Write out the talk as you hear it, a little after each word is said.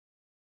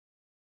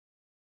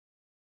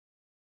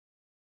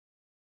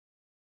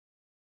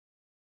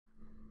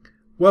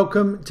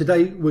Welcome.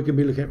 Today we're going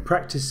to be looking at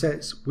practice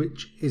sets,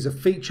 which is a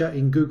feature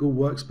in Google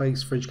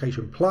Workspace for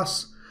Education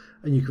Plus,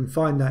 and you can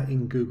find that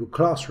in Google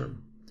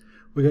Classroom.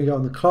 We're going to go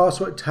on the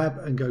Classwork tab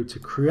and go to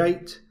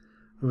Create,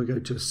 and we'll go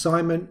to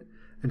Assignment,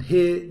 and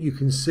here you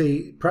can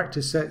see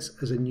practice sets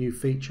as a new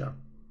feature.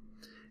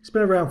 It's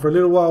been around for a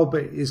little while,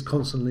 but it is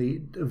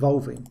constantly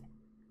evolving.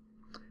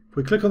 If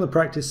we click on the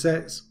practice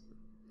sets,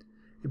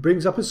 it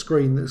brings up a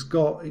screen that's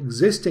got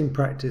existing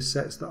practice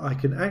sets that I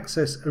can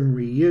access and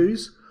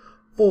reuse,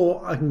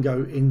 or I can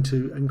go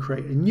into and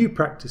create a new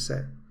practice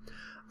set.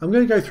 I'm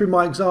going to go through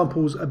my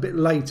examples a bit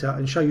later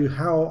and show you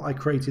how I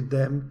created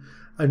them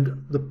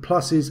and the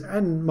pluses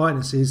and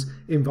minuses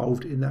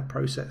involved in that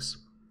process.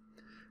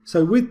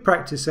 So with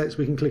practice sets,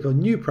 we can click on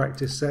New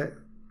Practice Set,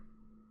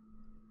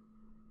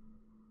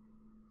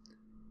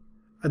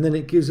 and then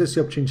it gives us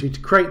the opportunity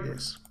to create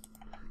this.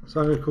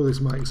 So I'm going to call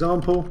this my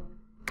example.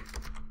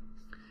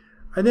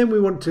 And then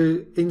we want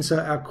to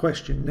insert our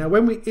question. Now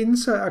when we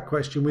insert our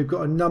question, we've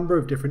got a number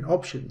of different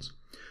options.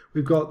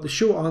 We've got the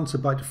short answer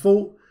by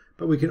default,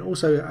 but we can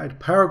also add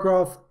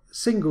paragraph,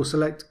 single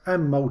select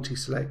and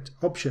multi-select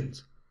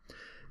options.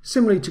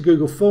 Similarly to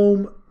Google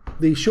Form,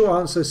 the short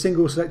answer,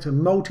 single select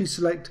and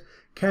multi-select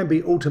can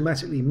be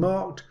automatically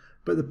marked,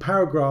 but the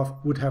paragraph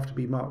would have to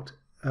be marked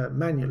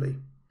manually.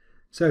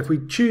 So if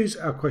we choose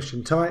our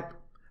question type,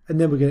 and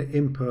then we're going to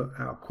input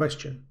our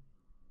question.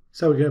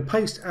 So we're going to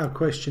paste our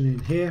question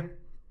in here,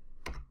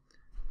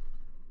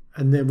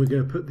 and then we're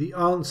going to put the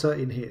answer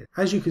in here.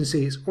 As you can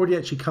see, it's already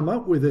actually come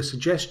up with a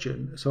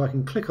suggestion, so I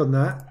can click on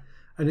that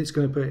and it's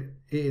going to put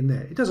it in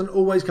there. It doesn't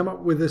always come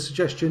up with a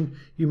suggestion.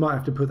 You might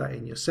have to put that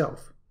in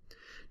yourself.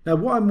 Now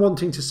what I'm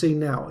wanting to see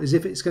now is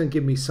if it's going to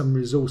give me some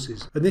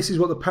resources, and this is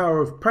what the power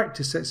of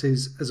practice sets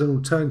is as an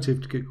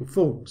alternative to Google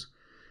Forms.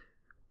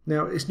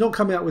 Now it's not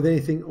coming out with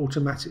anything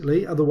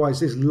automatically, otherwise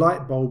this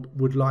light bulb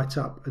would light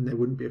up and there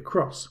wouldn't be a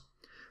cross.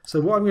 So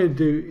what I'm going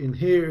to do in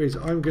here is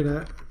I'm going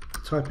to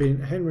type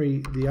in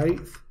Henry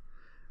VIII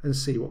and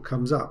see what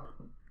comes up.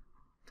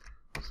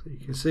 So you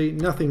can see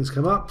nothing's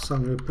come up, so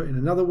I'm going to put in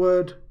another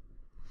word.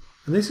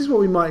 And this is what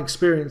we might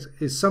experience,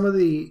 is some of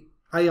the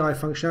AI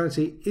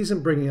functionality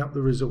isn't bringing up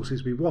the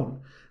resources we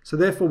want. So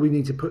therefore we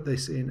need to put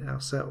this in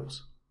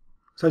ourselves.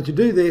 So to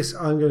do this,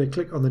 I'm going to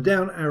click on the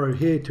down arrow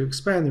here to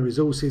expand the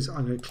resources.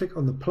 I'm going to click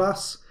on the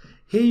plus.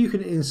 Here you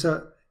can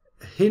insert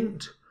a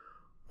hint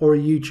or a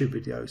YouTube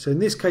video. So in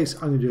this case,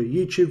 I'm going to do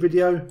a YouTube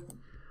video.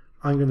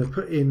 I'm going to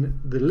put in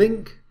the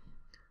link,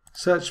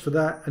 search for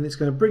that, and it's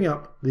going to bring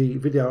up the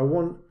video I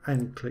want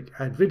and click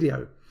add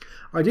video.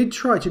 I did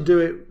try to do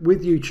it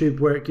with YouTube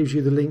where it gives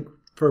you the link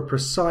for a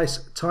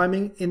precise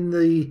timing in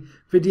the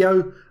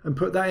video and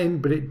put that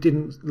in, but it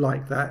didn't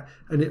like that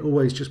and it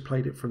always just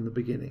played it from the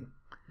beginning.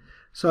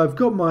 So I've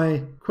got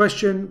my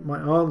question, my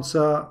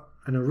answer,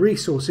 and a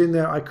resource in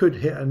there. I could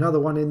hit another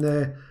one in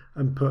there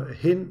and put a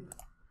hint,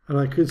 and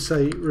I could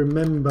say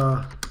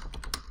remember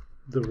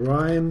the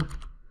rhyme.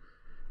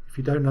 If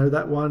you don't know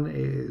that one, it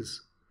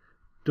is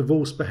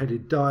divorced,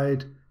 beheaded,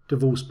 died,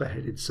 divorced,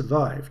 beheaded,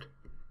 survived.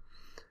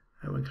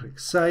 And we click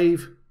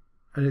save,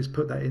 and it's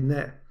put that in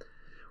there.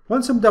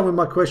 Once I'm done with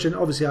my question,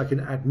 obviously I can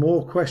add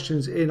more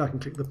questions in. I can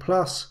click the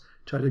plus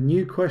to add a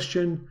new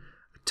question,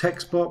 a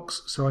text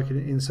box, so I can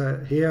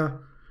insert here.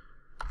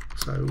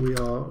 So we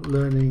are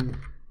learning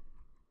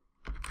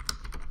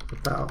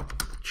about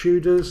the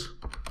Tudors.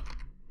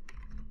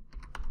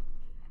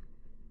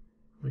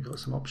 We've got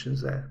some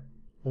options there.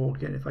 Or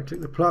again, if I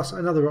click the plus,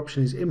 another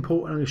option is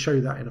import, and I'm going to show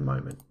you that in a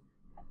moment.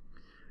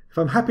 If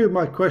I'm happy with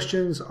my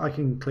questions, I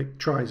can click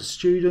try as a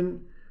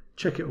student,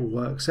 check it all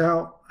works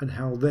out, and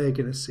how they're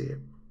going to see it.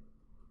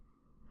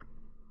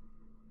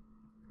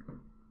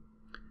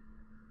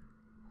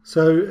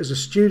 So as a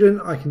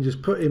student, I can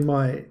just put in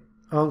my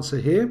answer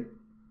here.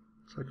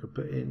 So I could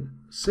put in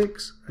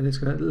 6, and it's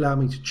going to allow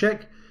me to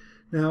check.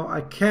 Now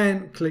I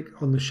can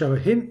click on the show a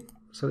hint.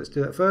 So let's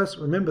do that first.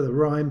 Remember the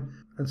rhyme.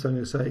 And so I'm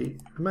going to say,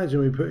 imagine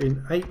we put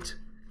in 8,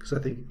 because I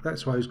think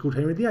that's why he was called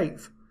Henry VIII.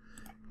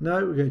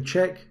 No, we're going to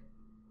check.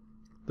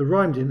 The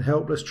rhyme didn't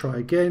help. Let's try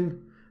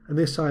again. And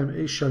this time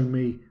it's shown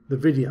me the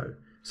video.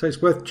 So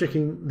it's worth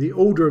checking the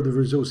order of the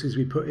resources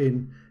we put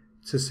in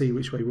to see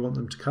which way we want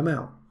them to come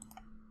out.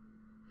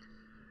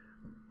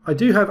 I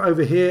do have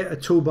over here a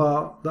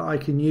toolbar that I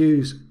can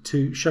use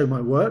to show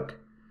my work.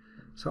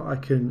 So I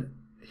can,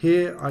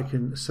 here I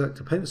can select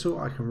a pencil,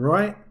 I can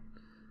write.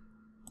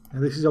 Now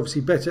this is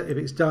obviously better if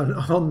it's done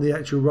on the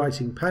actual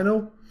writing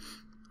panel.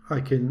 I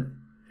can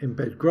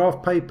embed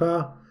graph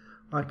paper,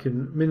 I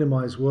can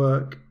minimize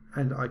work,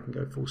 and I can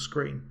go full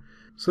screen.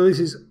 So this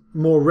is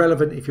more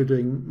relevant if you're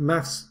doing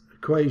maths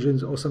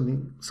equations or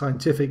something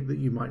scientific that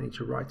you might need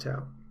to write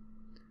out.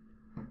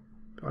 I'm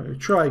going to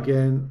try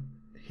again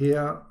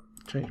here,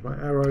 change my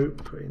arrow,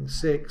 put in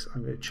 6,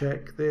 I'm going to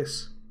check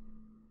this.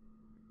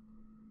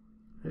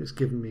 It's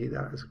given me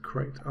that as a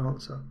correct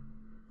answer.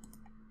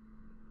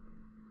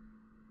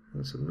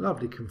 And some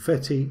lovely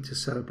confetti to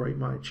celebrate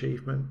my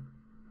achievement.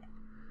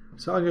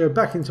 So I'm going to go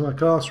back into my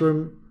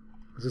classroom.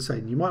 As I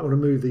say, you might want to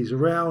move these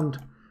around.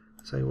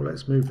 Say, well,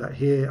 let's move that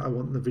here. I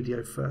want the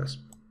video first.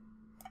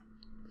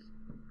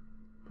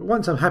 But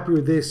once I'm happy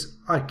with this,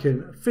 I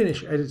can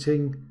finish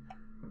editing,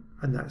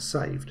 and that's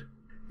saved.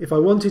 If I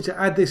wanted to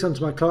add this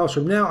onto my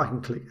classroom now, I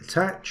can click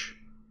Attach.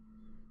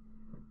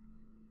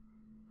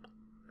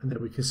 And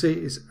then we can see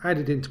it's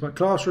added into my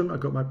classroom. I've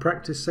got my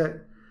practice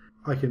set.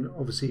 I can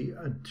obviously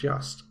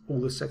adjust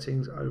all the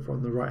settings over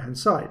on the right hand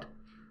side.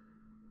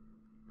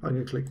 I'm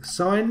going to click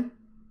Sign.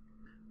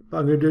 But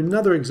I'm going to do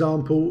another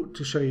example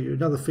to show you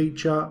another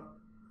feature,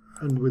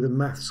 and with a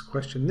maths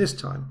question this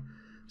time.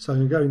 So I'm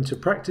going to go into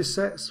Practice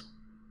Sets,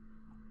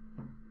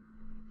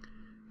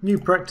 New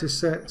Practice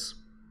Sets.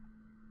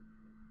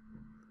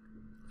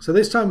 So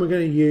this time we're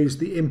going to use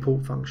the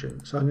import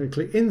function. So I'm going to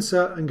click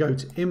Insert and go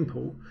to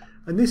Import.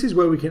 And this is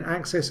where we can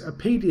access a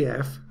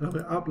PDF. And I'm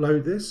going to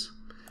upload this.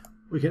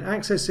 We can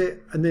access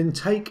it and then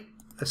take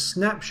a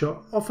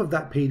snapshot off of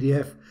that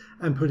PDF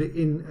and put it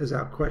in as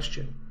our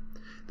question.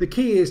 The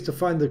key is to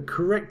find the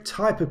correct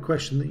type of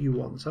question that you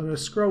want. So I'm going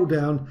to scroll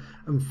down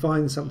and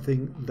find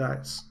something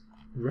that's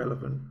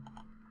relevant.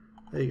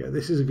 There you go.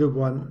 This is a good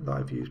one that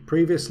I've used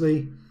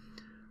previously.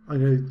 I'm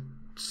going to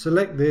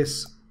select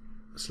this,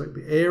 select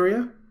the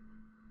area.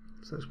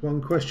 So that's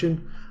one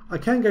question. I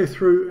can go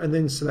through and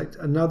then select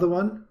another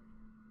one.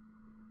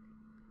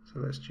 So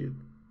let's do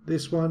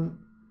this one.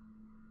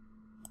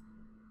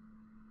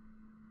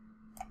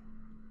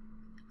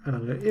 And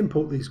I'm going to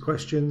import these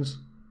questions.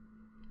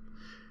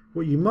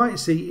 What you might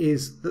see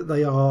is that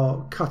they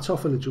are cut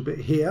off a little bit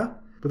here,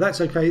 but that's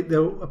okay.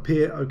 They'll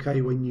appear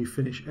okay when you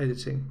finish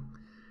editing.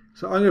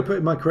 So I'm going to put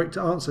in my correct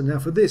answer. Now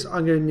for this,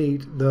 I'm going to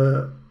need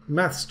the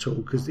maths tool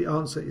because the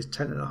answer is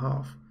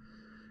 10.5.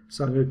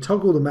 So I'm going to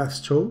toggle the maths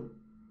tool.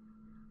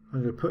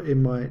 I'm going to put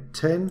in my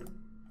 10.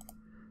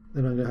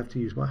 Then I'm going to have to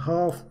use my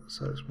half.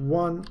 So it's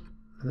 1.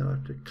 And then I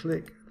have to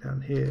click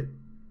down here.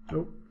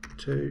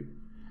 2.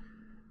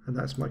 And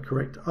that's my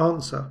correct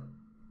answer.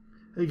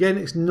 Again,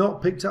 it's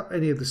not picked up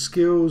any of the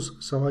skills,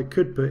 so I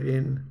could put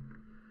in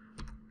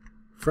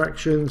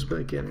fractions, but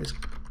again,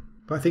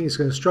 I think it's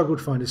going to struggle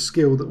to find a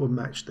skill that will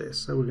match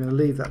this. So we're going to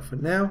leave that for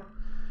now.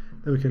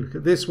 Then we can look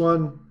at this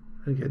one.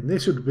 And again,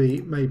 this would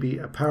be maybe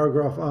a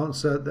paragraph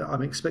answer that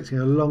I'm expecting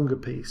a longer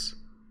piece.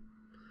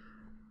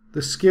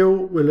 The skill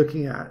we're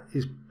looking at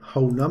is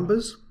whole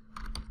numbers.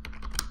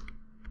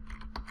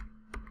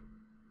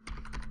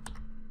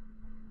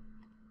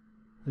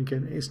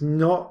 Again, it's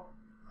not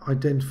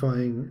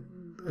identifying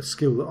a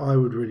skill that I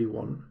would really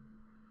want.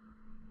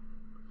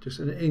 Just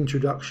an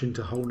introduction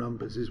to whole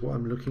numbers is what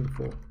I'm looking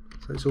for.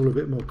 So it's all a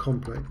bit more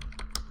complex.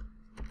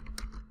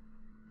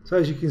 So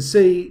as you can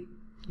see,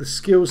 the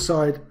skills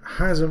side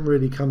hasn't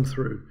really come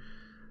through.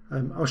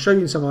 I'll show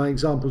you some of my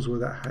examples where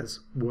that has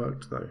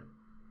worked though.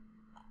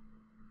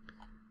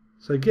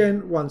 So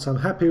again, once I'm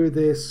happy with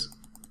this,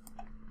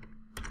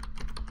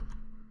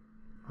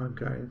 I'm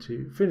going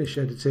to finish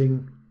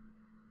editing.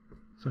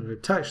 So I'm going to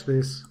attach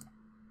this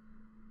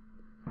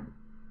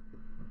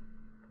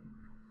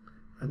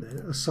and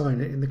then assign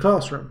it in the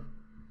classroom.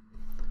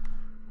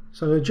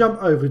 So I'm going to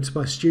jump over to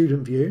my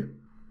student view,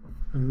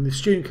 and the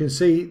student can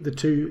see the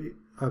two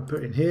I've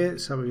put in here.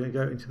 So we're going to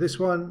go into this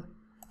one,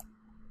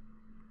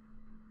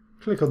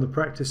 click on the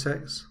practice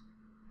sets.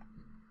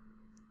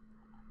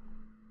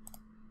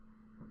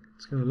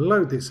 It's going to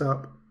load this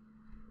up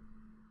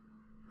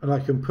and I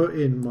can put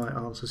in my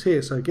answers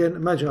here. So again,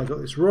 imagine I got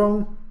this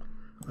wrong.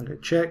 I'm going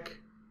to check.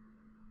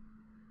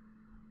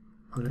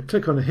 I'm going to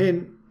click on a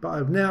hint, but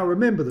I've now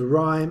remembered the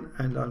rhyme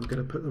and I'm going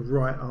to put the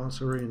right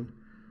answer in.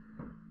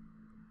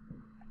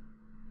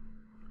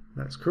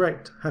 That's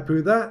correct. Happy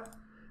with that?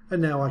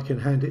 And now I can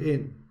hand it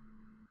in.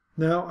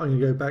 Now I'm going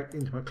to go back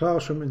into my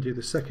classroom and do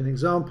the second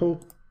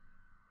example.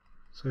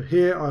 So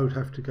here I would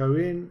have to go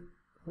in.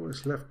 Oh,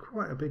 it's left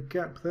quite a big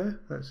gap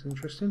there. That's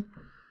interesting.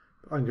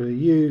 I'm going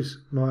to use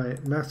my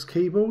maths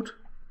keyboard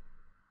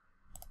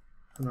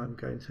and I'm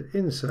going to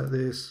insert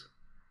this.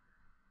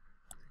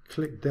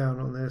 Click down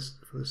on this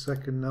for the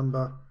second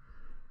number,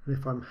 and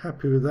if I'm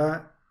happy with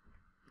that,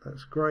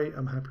 that's great.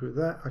 I'm happy with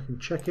that. I can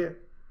check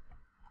it,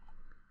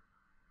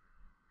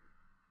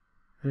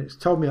 and it's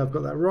told me I've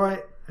got that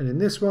right. And in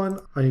this one,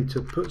 I need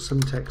to put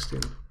some text in.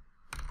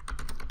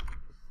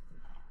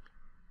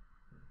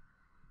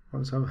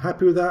 Once I'm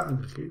happy with that, I'm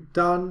going to click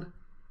done.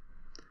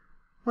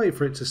 Wait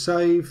for it to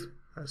save.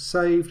 That's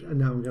saved, and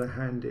now I'm going to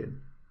hand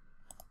in.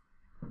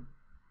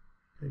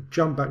 Okay,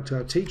 jump back to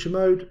our teacher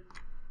mode.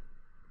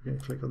 I'm going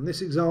to click on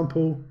this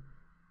example,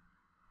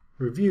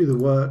 review the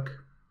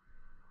work,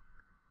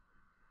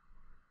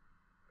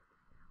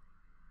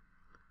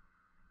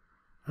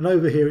 and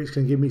over here it's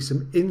going to give me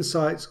some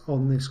insights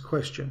on this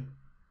question.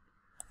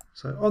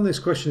 So on this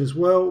question as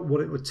well,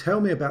 what it would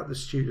tell me about the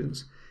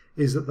students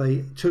is that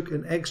they took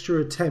an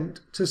extra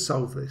attempt to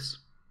solve this.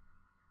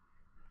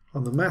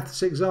 On the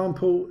maths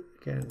example,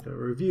 again, I'm going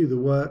to review the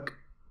work,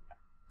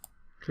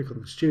 click on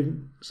the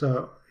student.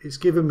 So it's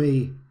given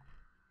me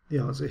the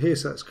answer here,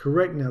 so that's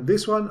correct. Now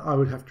this one I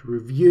would have to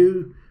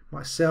review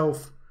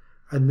myself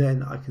and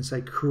then I can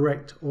say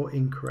correct or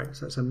incorrect.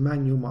 So that's a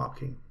manual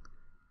marking.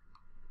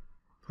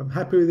 If I'm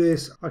happy with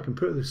this, I can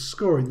put the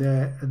score in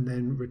there and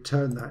then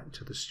return that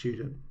to the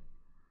student.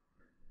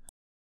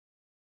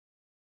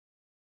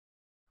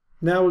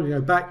 Now we're going to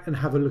go back and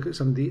have a look at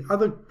some of the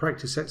other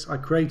practice sets I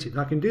created.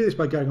 And I can do this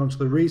by going onto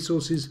the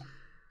resources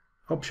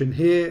option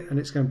here, and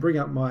it's going to bring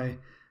up my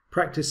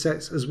practice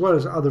sets as well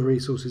as other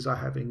resources I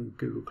have in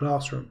Google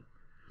Classroom.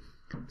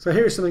 So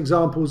here are some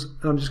examples,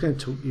 and I'm just going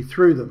to talk you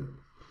through them.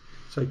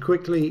 So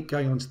quickly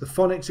going on to the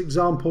phonics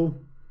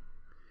example.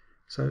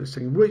 So it's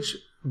saying which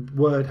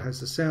word has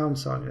the sound,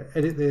 so I'm going to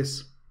edit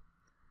this.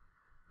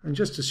 And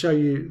just to show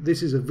you,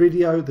 this is a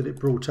video that it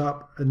brought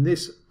up, and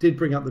this did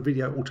bring up the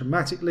video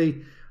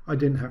automatically. I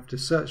didn't have to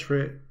search for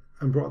it,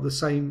 and brought up the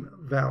same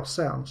vowel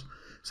sounds.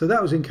 So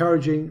that was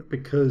encouraging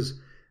because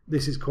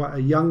this is quite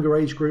a younger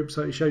age group,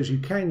 so it shows you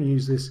can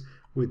use this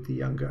with the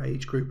younger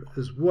age group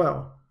as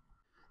well.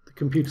 The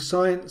computer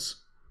science,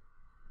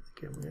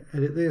 again we're going to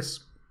edit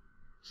this.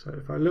 So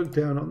if I look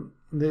down on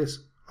this,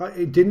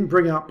 it didn't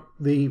bring up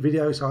the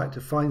video, so I had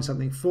to find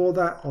something for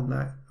that on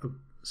that.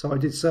 So I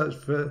did search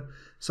for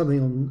something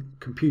on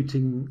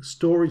computing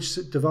storage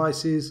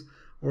devices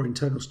or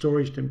internal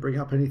storage, didn't bring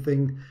up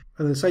anything.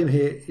 And the same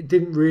here, it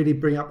didn't really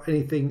bring up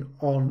anything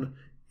on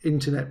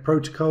internet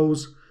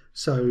protocols.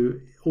 So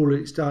all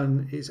it's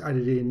done is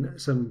added in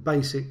some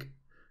basic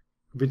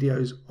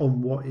videos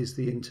on what is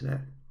the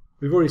internet.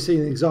 We've already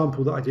seen an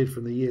example that I did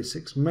from the Year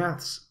 6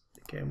 Maths.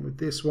 Again with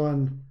this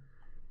one,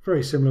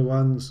 very similar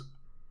ones.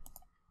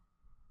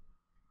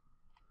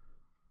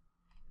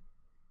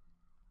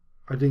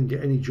 I didn't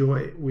get any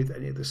joy with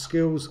any of the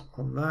skills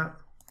on that.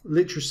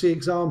 Literacy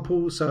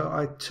example, so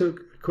I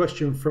took a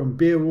question from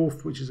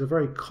Beowulf, which is a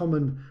very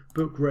common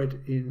book read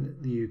in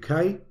the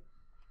UK.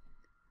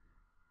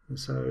 And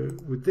so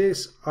with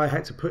this, I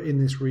had to put in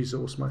this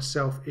resource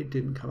myself. It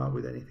didn't come up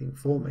with anything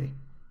for me.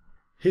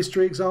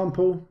 History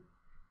example.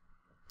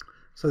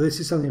 So this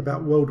is something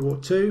about World War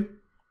II,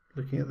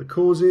 looking at the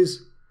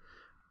causes.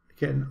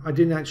 Again, I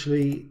didn't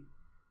actually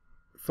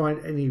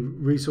find any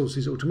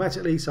resources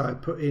automatically, so I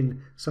put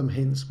in some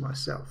hints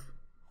myself.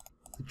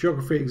 The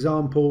geography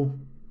example.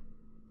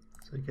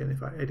 So again,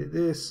 if I edit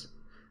this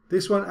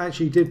one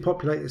actually did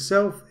populate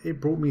itself. It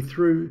brought me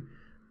through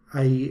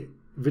a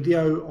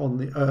video on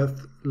the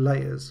Earth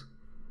layers.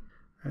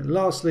 And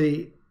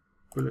lastly,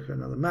 we'll look at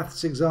another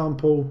maths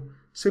example,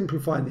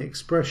 simplifying the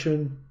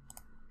expression.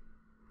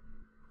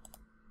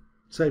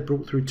 So it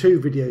brought through 2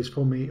 videos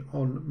for me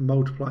on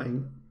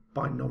multiplying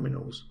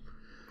binomials.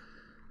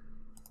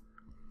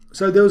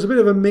 So there was a bit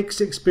of a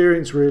mixed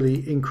experience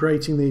really in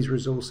creating these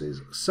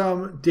resources.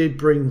 Some did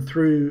bring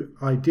through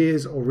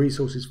ideas or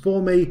resources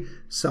for me,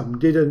 some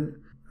didn't.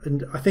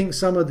 And I think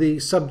some of the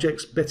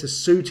subjects better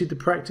suited the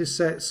practice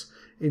sets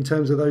in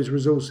terms of those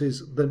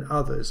resources than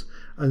others.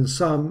 And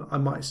some I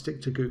might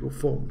stick to Google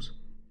Forms.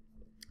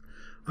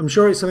 I'm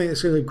sure it's something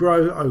that's going to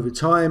grow over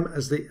time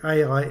as the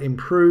AI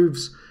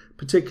improves.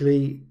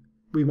 Particularly,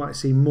 we might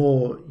see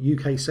more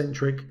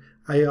UK-centric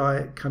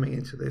AI coming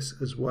into this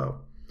as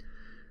well.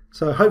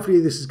 So hopefully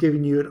this has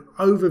given you an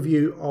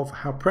overview of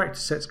how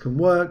practice sets can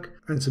work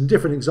and some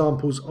different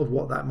examples of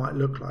what that might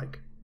look like.